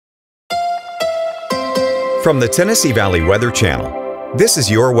From the Tennessee Valley Weather Channel, this is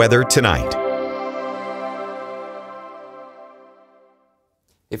your weather tonight.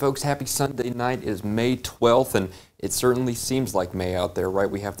 Hey folks, happy Sunday night. It is May 12th, and it certainly seems like May out there, right?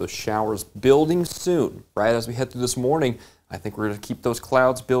 We have those showers building soon, right? As we head through this morning, I think we're going to keep those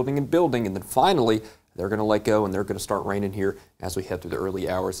clouds building and building, and then finally, they're going to let go, and they're going to start raining here as we head through the early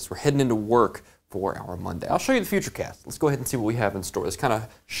hours as we're heading into work for our Monday. I'll show you the futurecast. Let's go ahead and see what we have in store. This kind of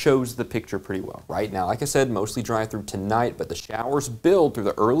shows the picture pretty well. Right now, like I said, mostly dry through tonight, but the showers build through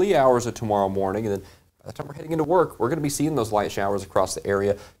the early hours of tomorrow morning, and then by the time we're heading into work, we're going to be seeing those light showers across the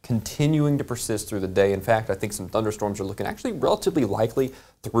area continuing to persist through the day. In fact, I think some thunderstorms are looking actually relatively likely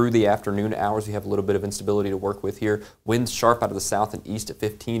through the afternoon hours. We have a little bit of instability to work with here. Winds sharp out of the south and east at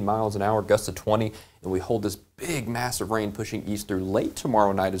 15 miles an hour, gusts of 20, and we hold this big, massive rain pushing east through late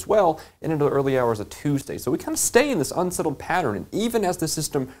tomorrow night as well and into the early hours of Tuesday. So we kind of stay in this unsettled pattern, and even as the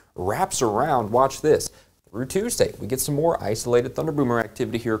system wraps around, watch this. Through Tuesday, we get some more isolated thunder boomer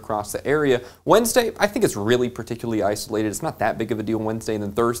activity here across the area. Wednesday, I think it's really particularly isolated. It's not that big of a deal Wednesday, and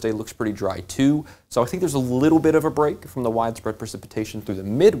then Thursday looks pretty dry too. So I think there's a little bit of a break from the widespread precipitation through the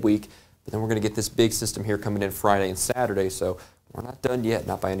midweek, but then we're going to get this big system here coming in Friday and Saturday, so we're not done yet,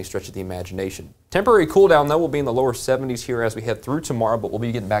 not by any stretch of the imagination. Temporary cool down, though, will be in the lower 70s here as we head through tomorrow, but we'll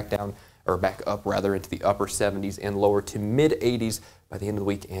be getting back up rather into the upper 70s and lower to mid 80s by the end of the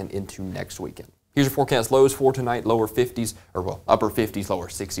week and into next weekend. Here's your forecast lows for tonight, lower 50s, or well, upper 50s, lower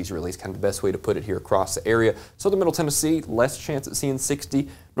 60s really is kind of the best way to put it here across the area. Southern Middle Tennessee, less chance at seeing 60.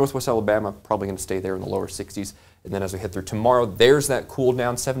 Northwest Alabama, probably going to stay there in the lower 60s. And then as we head through tomorrow, there's that cool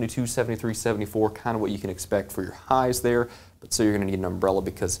down, 72, 73, 74, kind of what you can expect for your highs there. But so you're going to need an umbrella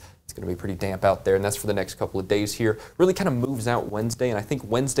because it's going to be pretty damp out there, and that's for the next couple of days here. Really kind of moves out Wednesday, and I think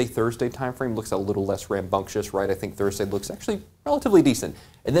Wednesday, Thursday time frame looks a little less rambunctious, right? I think Thursday looks actually relatively decent.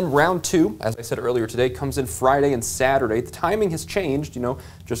 And then round two, as I said earlier today, comes in Friday and Saturday. The timing has changed, you know,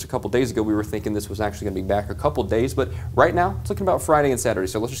 just a couple days ago we were thinking this was actually going to be back a couple days, but right now it's looking about Friday and Saturday,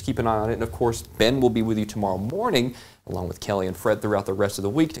 so let's just keep an eye on it. And of course, Ben will be with you tomorrow morning, along with Kelly and Fred throughout the rest of the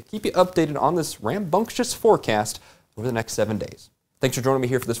week to keep you updated on this rambunctious forecast over the next 7 days. Thanks for joining me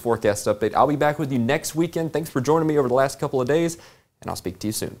here for this forecast update. I'll be back with you next weekend. Thanks for joining me over the last couple of days, and I'll speak to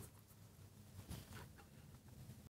you soon.